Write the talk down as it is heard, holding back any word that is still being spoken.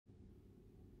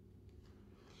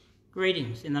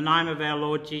Greetings in the name of our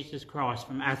Lord Jesus Christ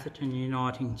from Atherton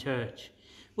Uniting Church.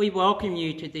 We welcome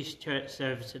you to this church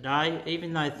service today,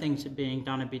 even though things are being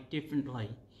done a bit differently.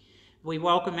 We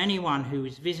welcome anyone who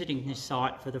is visiting this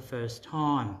site for the first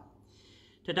time.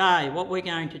 Today, what we're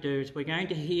going to do is we're going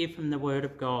to hear from the Word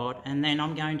of God, and then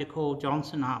I'm going to call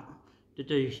Johnson up to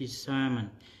do his sermon.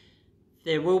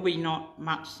 There will be not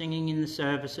much singing in the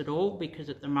service at all, because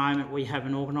at the moment we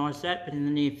haven't organised that, but in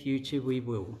the near future we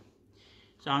will.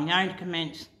 So I'm going to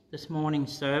commence this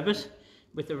morning's service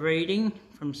with a reading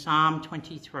from Psalm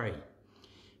 23.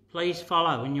 Please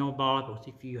follow in your Bibles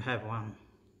if you have one.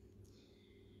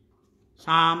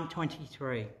 Psalm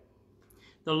 23.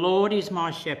 The Lord is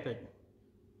my shepherd,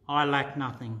 I lack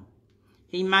nothing.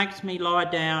 He makes me lie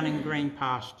down in green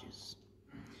pastures.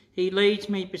 He leads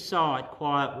me beside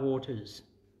quiet waters.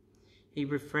 He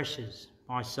refreshes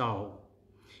my soul.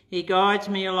 He guides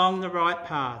me along the right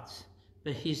paths for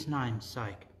his name's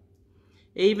sake.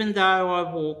 Even though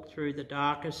I walk through the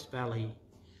darkest valley,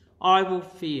 I will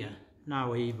fear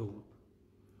no evil.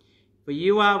 For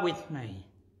you are with me.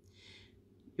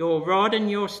 Your rod and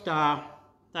your staff,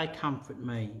 they comfort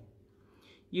me.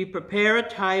 You prepare a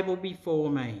table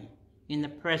before me in the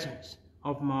presence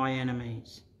of my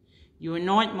enemies. You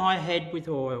anoint my head with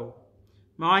oil.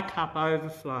 My cup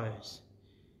overflows.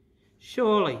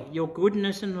 Surely your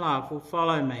goodness and love will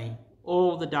follow me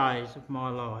all the days of my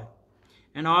life,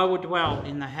 and I will dwell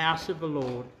in the house of the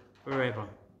Lord forever.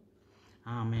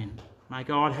 Amen. May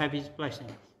God have his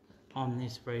blessings on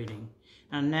this reading.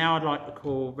 And now I'd like to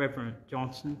call Rev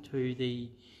Johnson to the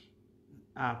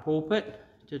pulpit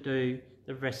to do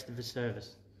the rest of the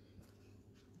service.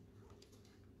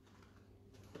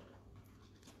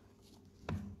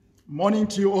 Morning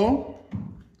to you all.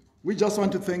 We just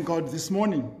want to thank God this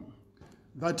morning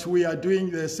that we are doing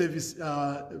the service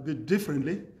a bit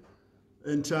differently.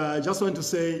 And I just want to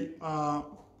say,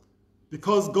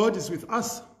 because God is with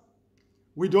us,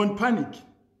 we don't panic.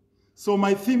 So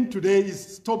my theme today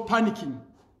is stop panicking.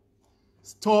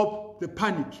 Stop the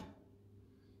panic.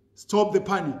 Stop the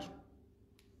panic.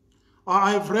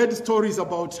 I have read stories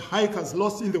about hikers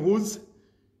lost in the woods.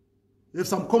 They have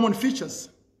some common features.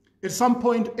 At some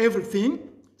point, everything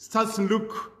starts to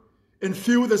look and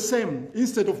feel the same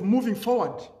instead of moving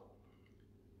forward.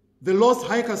 The lost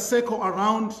hikers circle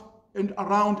around and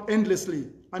around endlessly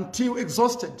until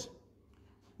exhausted.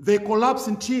 They collapse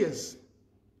in tears,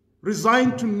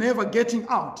 resigned to never getting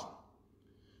out.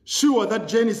 Sure, that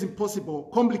journey is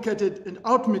impossible, complicated, and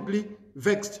ultimately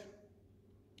vexed.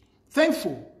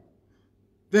 Thankful,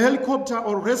 the helicopter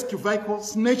or rescue vehicle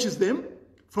snatches them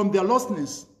from their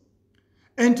lostness.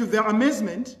 And to their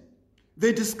amazement,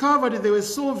 they discovered they were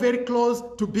so very close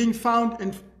to being found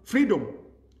and freedom.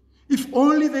 If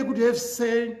only they could have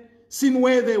seen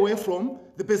where they were from,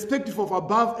 the perspective of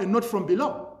above and not from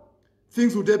below,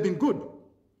 things would have been good.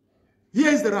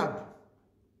 Here is the rub.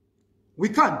 We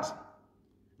can't.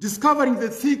 Discovering the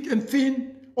thick and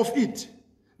thin of it,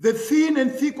 the thin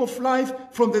and thick of life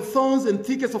from the thorns and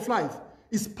thickets of life,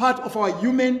 is part of our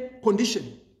human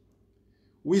condition.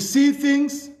 We see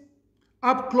things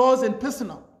up close and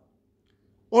personal.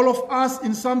 All of us,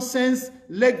 in some sense,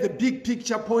 lack the big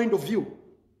picture point of view.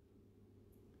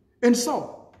 And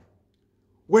so,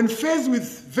 when faced with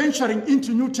venturing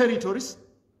into new territories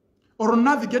or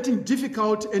navigating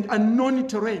difficult and unknown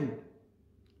terrain,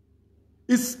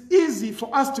 it's easy for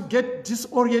us to get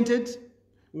disoriented,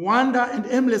 wander and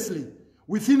aimlessly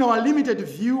within our limited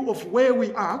view of where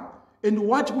we are and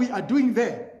what we are doing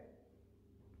there.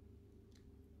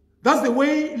 That's the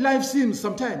way life seems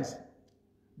sometimes,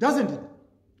 doesn't it?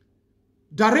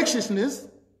 Directionless,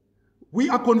 we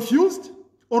are confused,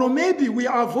 or maybe we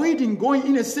are avoiding going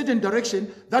in a certain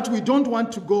direction that we don't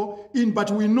want to go in,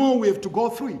 but we know we have to go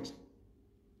through it.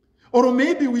 Or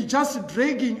maybe we're just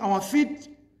dragging our feet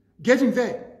getting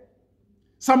there.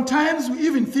 Sometimes we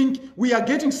even think we are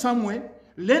getting somewhere,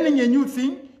 learning a new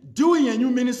thing, doing a new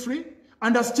ministry,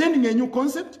 understanding a new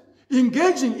concept,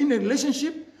 engaging in a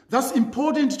relationship that's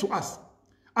important to us,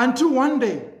 until one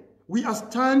day we are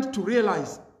stunned to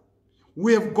realize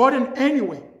we have gotten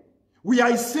anywhere. We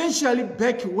are essentially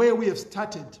back where we have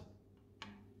started.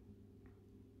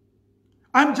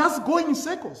 I'm just going in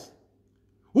circles.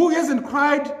 Who hasn't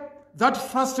cried that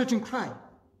frustrating cry?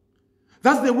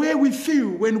 That's the way we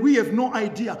feel when we have no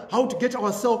idea how to get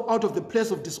ourselves out of the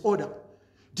place of disorder,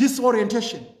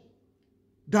 disorientation,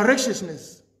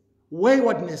 directionlessness,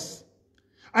 waywardness.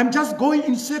 I'm just going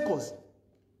in circles.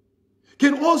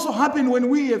 Can also happen when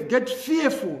we get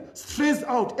fearful, stressed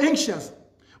out, anxious,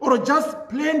 or just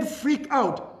plain freak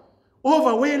out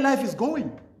over where life is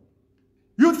going.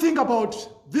 You think about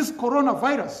this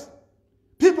coronavirus.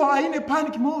 People are in a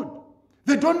panic mode.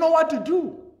 They don't know what to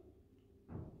do.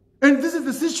 And this is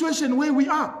the situation where we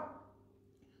are.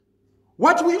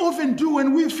 What we often do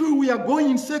when we feel we are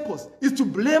going in circles is to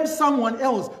blame someone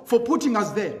else for putting us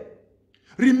there.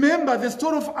 Remember the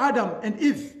story of Adam and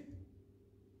Eve.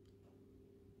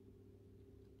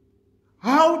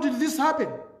 How did this happen?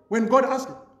 When God asked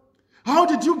him, how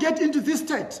did you get into this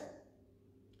state?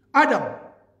 Adam,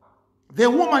 the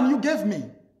woman you gave me,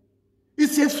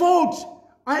 it's your fault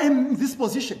I am in this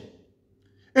position.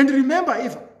 And remember,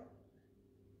 Eva,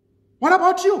 what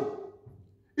about you?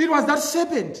 It was that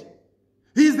serpent.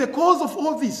 He is the cause of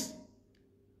all this.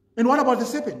 And what about the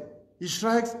serpent? He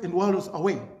strikes and waddles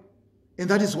away. And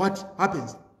that is what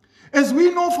happens. As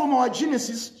we know from our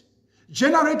Genesis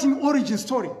generating origin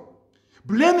story,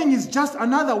 blaming is just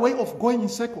another way of going in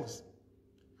circles.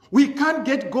 We can't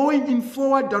get going in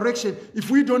forward direction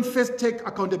if we don't first take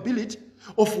accountability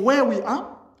of where we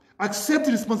are, accept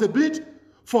responsibility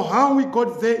for how we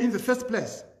got there in the first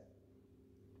place.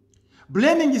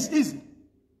 Blaming is easy,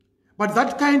 but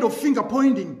that kind of finger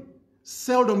pointing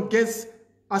seldom gets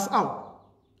us out.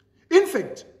 In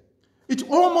fact, it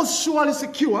almost surely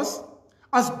secures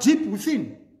us deep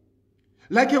within.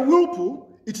 Like a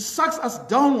whirlpool, it sucks us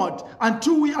downward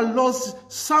until we are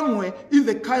lost somewhere in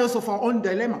the chaos of our own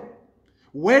dilemma,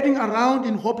 wading around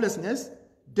in hopelessness,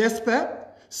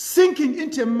 despair, sinking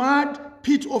into a mad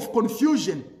pit of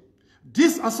confusion,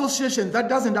 disassociation that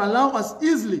doesn't allow us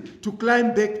easily to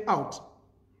climb back out.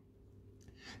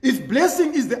 If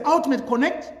blessing is the ultimate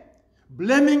connect,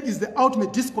 blaming is the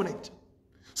ultimate disconnect.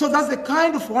 So that's the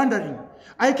kind of wandering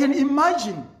I can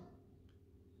imagine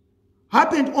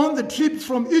happened on the trip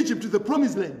from Egypt to the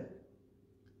Promised Land.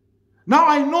 Now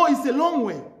I know it's a long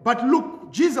way, but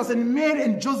look, Jesus and Mary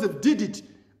and Joseph did it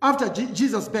after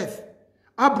Jesus' birth.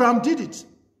 Abraham did it,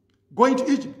 going to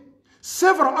Egypt.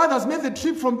 Several others made the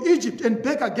trip from Egypt and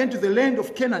back again to the land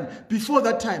of Canaan before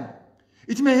that time.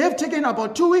 It may have taken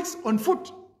about 2 weeks on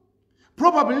foot,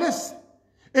 probably less.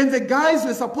 And the guys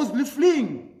were supposedly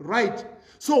fleeing, right?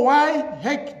 So why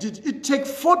heck did it take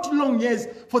 40 long years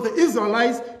for the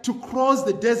Israelites to cross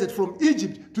the desert from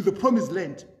Egypt to the Promised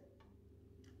Land?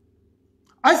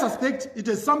 I suspect it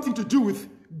has something to do with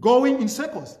going in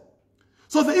circles.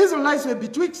 So the Israelites were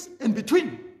betwixt and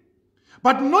between,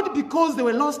 but not because they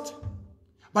were lost,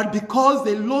 but because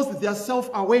they lost their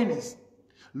self-awareness,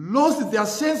 lost their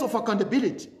sense of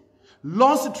accountability,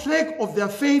 lost track of their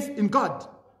faith in God.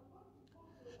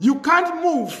 You can't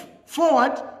move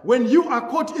forward when you are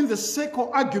caught in the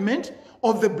circle argument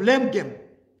of the blame game.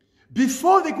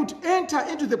 Before they could enter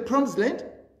into the Promised Land,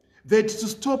 they had to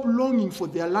stop longing for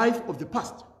their life of the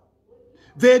past.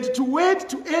 They had to wait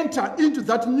to enter into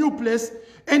that new place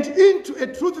and into a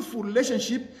truthful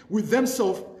relationship with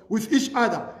themselves, with each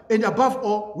other, and above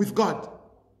all, with God.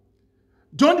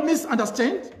 Don't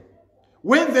misunderstand.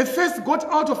 When they first got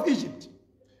out of Egypt,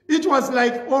 it was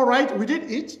like, all right, we did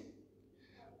it.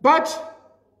 But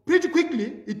pretty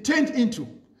quickly, it turned into,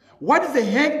 what the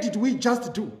heck did we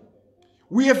just do?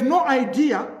 We have no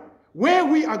idea where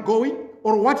we are going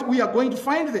or what we are going to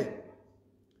find there.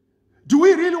 Do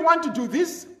we really want to do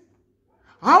this?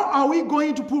 How are we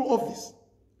going to pull off this?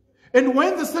 And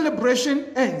when the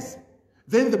celebration ends,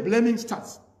 then the blaming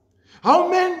starts. How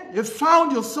many have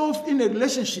found yourself in a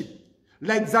relationship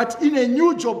like that, in a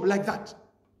new job like that?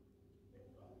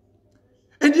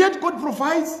 And yet God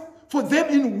provides for them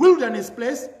in wilderness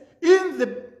place, in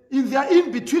their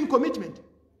in-between commitment.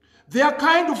 Their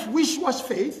kind of wish-wash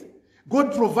faith,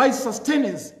 God provides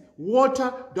sustenance,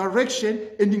 water, direction,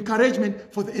 and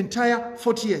encouragement for the entire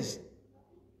 40 years.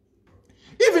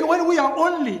 Even when we are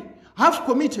only half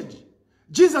committed,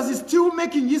 Jesus is still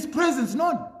making his presence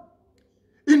known.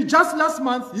 In just last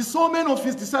month, he saw many of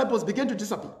his disciples begin to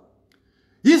disappear.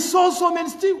 He saw so many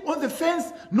still on the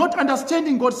fence, not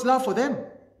understanding God's love for them.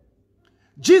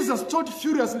 Jesus taught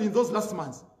furiously in those last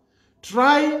months,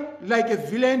 trying like a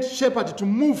villain shepherd to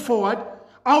move forward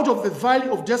out of the valley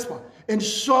of despair and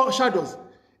shadows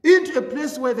into a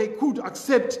place where they could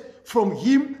accept from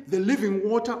him the living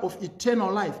water of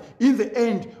eternal life. In the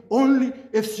end, only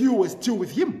a few were still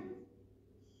with him.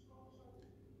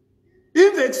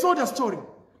 In the Exodus story,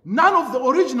 none of the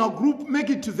original group make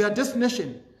it to their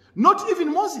destination, not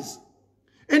even Moses.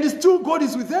 And still God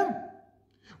is with them.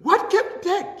 What kept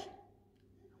back?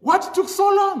 What took so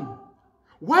long?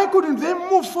 Why couldn't they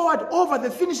move forward over the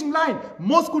finishing line?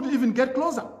 Most couldn't even get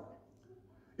closer.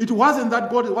 It wasn't that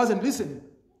God wasn't listening.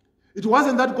 It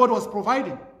wasn't that God was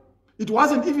providing. It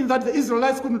wasn't even that the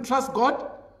Israelites couldn't trust God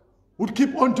would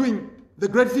keep on doing the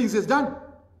great things he's done.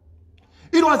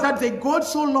 It was that they got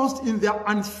so lost in their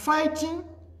unfighting,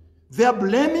 their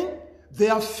blaming,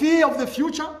 their fear of the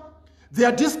future,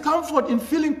 their discomfort in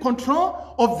feeling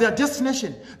control of their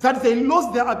destination, that they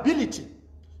lost their ability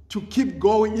to keep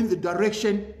going in the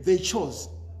direction they chose.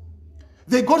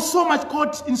 They got so much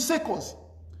caught in circles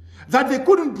that they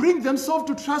couldn't bring themselves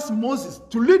to trust Moses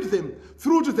to lead them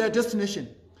through to their destination.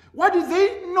 What did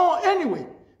they know anyway?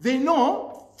 They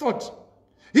thought.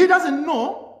 He doesn't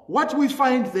know what we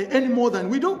find there any more than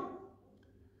we do.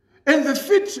 And the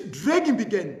feet dragging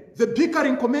began, the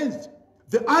bickering commenced,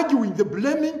 the arguing, the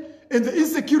blaming, and the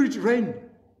insecurity reigned.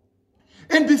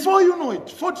 And before you know it,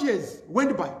 40 years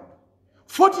went by.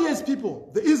 40 years, people,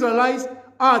 the Israelites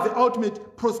are the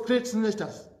ultimate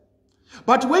procrastinators.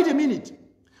 But wait a minute.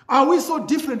 Are we so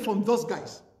different from those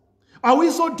guys? Are we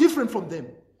so different from them?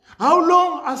 How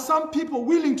long are some people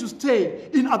willing to stay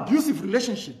in abusive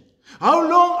relationships? How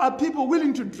long are people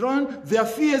willing to drown their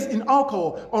fears in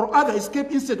alcohol or other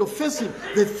escape instead of facing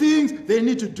the things they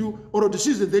need to do or the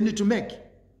decisions they need to make?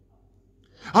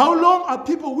 How long are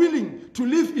people willing to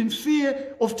live in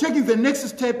fear of taking the next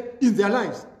step in their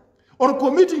lives or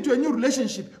committing to a new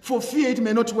relationship for fear it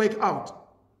may not work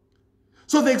out?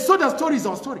 So the Exodus story is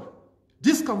our story.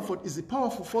 Discomfort is a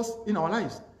powerful force in our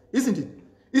lives, isn't it?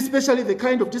 Especially the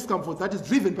kind of discomfort that is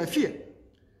driven by fear.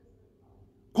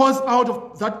 Caused out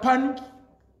of that panic,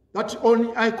 that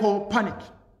only I call panic.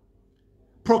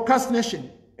 Procrastination,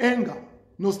 anger,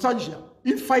 nostalgia,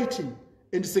 infighting,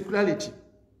 and secularity.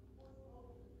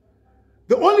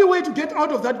 The only way to get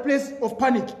out of that place of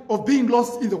panic, of being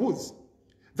lost in the woods,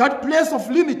 that place of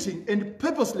limiting and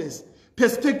purposeless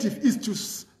perspective, is to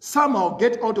somehow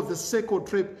get out of the circle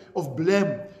trap of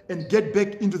blame and get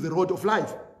back into the road of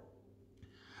life.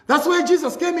 That's where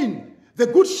Jesus came in, the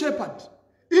good shepherd.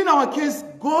 In our case,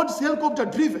 God's helicopter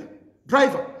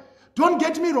driver. Don't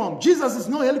get me wrong, Jesus is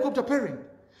no helicopter parent,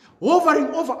 hovering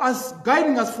over us,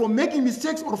 guiding us from making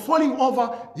mistakes or falling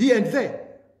over here and there.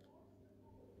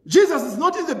 Jesus is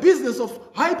not in the business of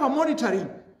hyper-monitoring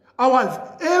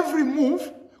our every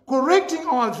move, correcting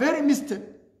our very mistake.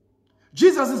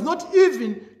 Jesus is not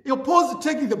even opposed to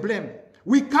taking the blame.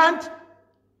 We can't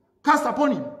cast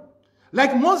upon him.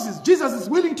 Like Moses, Jesus is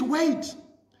willing to wait,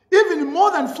 even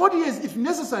more than 40 years if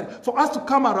necessary, for us to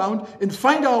come around and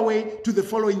find our way to the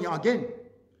following year again.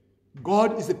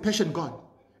 God is a patient God.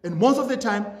 And most of the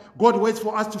time, God waits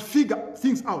for us to figure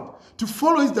things out, to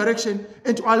follow his direction,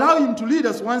 and to allow him to lead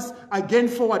us once again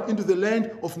forward into the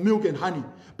land of milk and honey,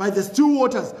 by the still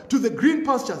waters, to the green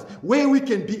pastures, where we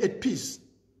can be at peace.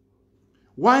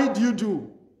 What do you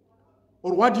do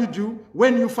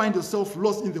when you find yourself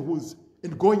lost in the woods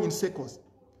and going in circles?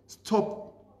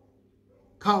 Stop.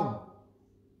 Calm.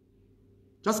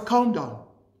 Just calm down.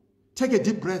 Take a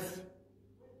deep breath.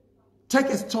 Take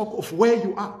a stock of where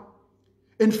you are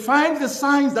and find the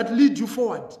signs that lead you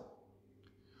forward.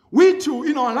 We too,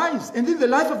 in our lives and in the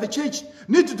life of the church,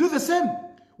 need to do the same.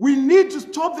 We need to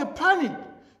stop the panic,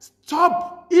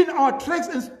 stop in our tracks,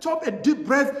 and stop a deep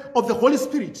breath of the Holy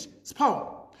Spirit's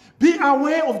power. Be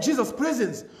aware of Jesus'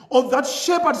 presence, of that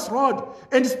shepherd's rod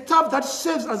and staff that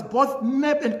serves as both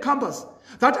map and compass,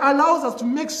 that allows us to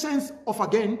make sense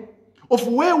of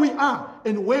where we are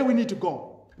and where we need to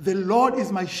go. The Lord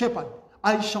is my shepherd,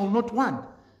 I shall not want.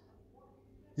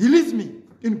 He leads me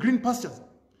in green pastures.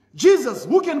 Jesus,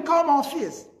 who can calm our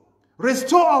fears,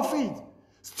 restore our faith,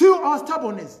 still our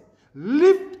stubbornness,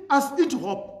 lift us into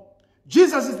hope.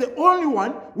 Jesus is the only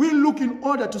one we look in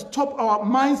order to stop our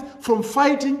minds from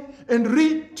fighting and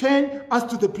return us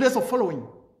to the place of following.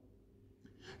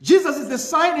 Jesus is the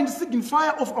sign and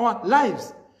signifier of our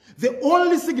lives, the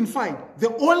only signified,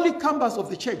 the only compass of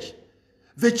the church.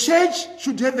 The church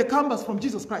should have the compass from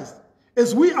Jesus Christ.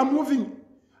 As we are moving,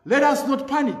 let us not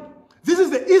panic. This is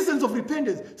the essence of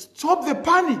repentance. Stop the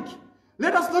panic.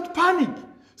 Let us not panic.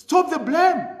 Stop the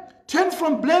blame. Turn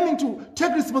from blaming to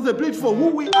take responsibility for who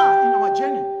we are in our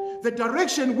journey. The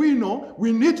direction we know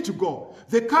we need to go.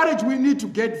 The courage we need to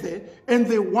get there. And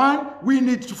the one we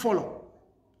need to follow.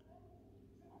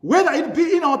 Whether it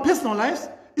be in our personal lives,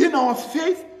 in our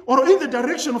faith, or in the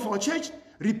direction of our church,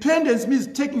 repentance means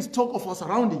taking stock of our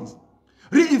surroundings,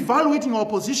 re-evaluating our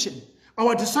position,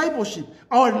 our discipleship,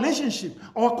 our relationship,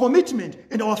 our commitment,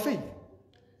 and our faith.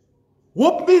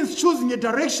 Hope means choosing a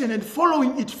direction and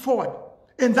following it forward.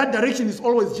 And that direction is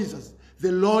always Jesus.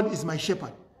 The Lord is my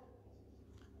shepherd.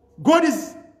 God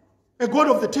is a God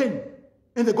of the turn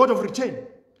and the God of return.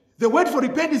 The word for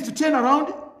repent is to turn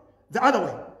around the other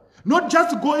way. Not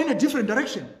just to go in a different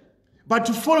direction, but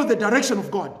to follow the direction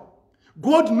of God.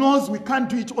 God knows we can't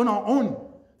do it on our own.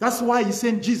 That's why he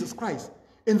sent Jesus Christ.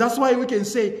 And that's why we can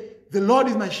say, the Lord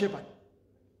is my shepherd.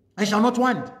 I shall not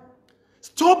want.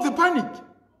 Stop the panic.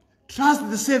 Trust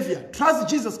the Savior. Trust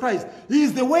Jesus Christ. He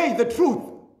is the way, the truth,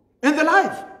 and the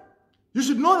life. You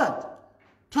should know that.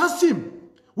 Trust Him.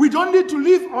 We don't need to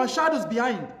leave our shadows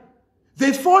behind.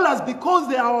 They follow us because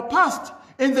they are our past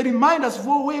and they remind us of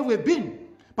where we've been.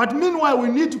 But meanwhile, we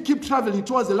need to keep traveling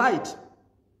towards the light.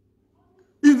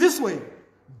 In this way,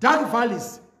 dark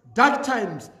valleys, dark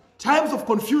times, times of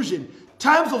confusion,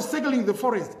 times of circling the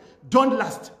forest don't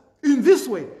last. In this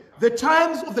way, the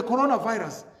times of the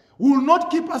coronavirus will not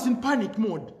keep us in panic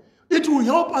mode. It will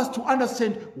help us to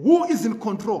understand who is in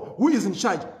control, who is in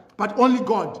charge. But only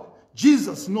God,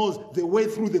 Jesus, knows the way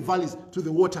through the valleys to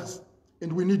the waters.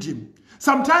 And we need Him.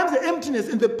 Sometimes the emptiness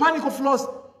and the panic of loss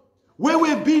where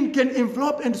we've been can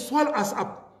envelop and swallow us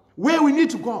up, where we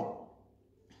need to go.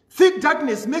 Thick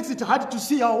darkness makes it hard to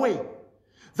see our way.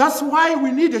 That's why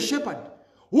we need a shepherd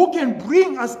who can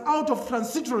bring us out of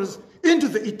transitories into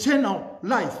the eternal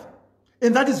life.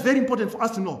 And that is very important for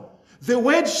us to know. The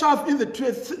word shaft in the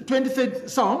 23rd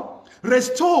Psalm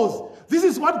restores. This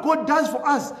is what God does for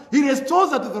us. He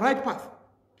restores us to the right path.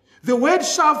 The word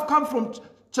shaft comes from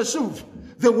teshuv.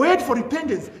 The word for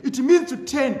repentance. It means to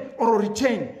turn or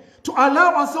return, to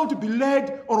allow ourselves to be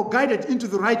led or guided into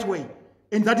the right way.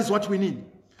 And that is what we need.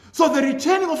 So the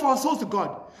returning of our souls to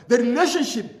God, the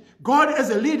relationship, God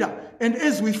as a leader and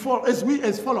as we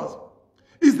as followers,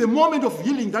 is the moment of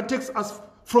healing that takes us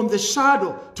from the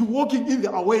shadow to walking in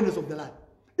the awareness of the light.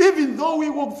 Even though we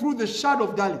walk through the shadow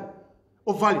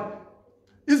of valley,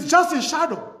 it's just a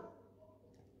shadow.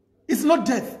 It's not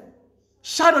death.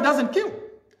 Shadow doesn't kill.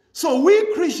 So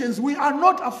we Christians, we are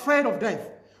not afraid of death,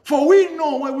 for we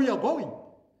know where we are going.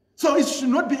 So it should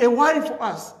not be a worry for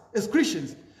us as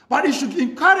Christians, but it should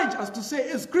encourage us to say,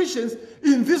 as Christians,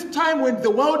 in this time when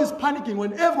the world is panicking,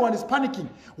 when everyone is panicking,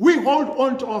 we hold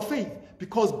on to our faith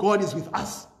because God is with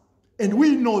us. And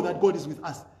we know that God is with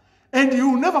us. And He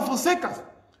will never forsake us.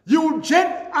 He will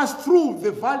journey us through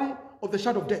the valley of the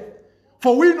shadow of death.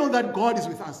 For we know that God is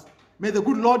with us. May the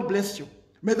good Lord bless you.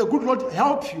 May the good Lord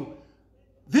help you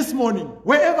this morning,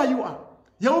 wherever you are.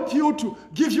 Help you to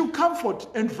give you comfort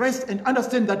and rest and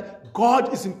understand that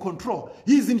God is in control.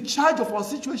 He is in charge of our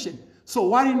situation. So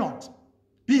worry not.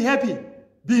 Be happy.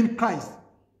 Be in Christ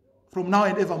from now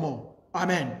and evermore.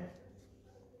 Amen.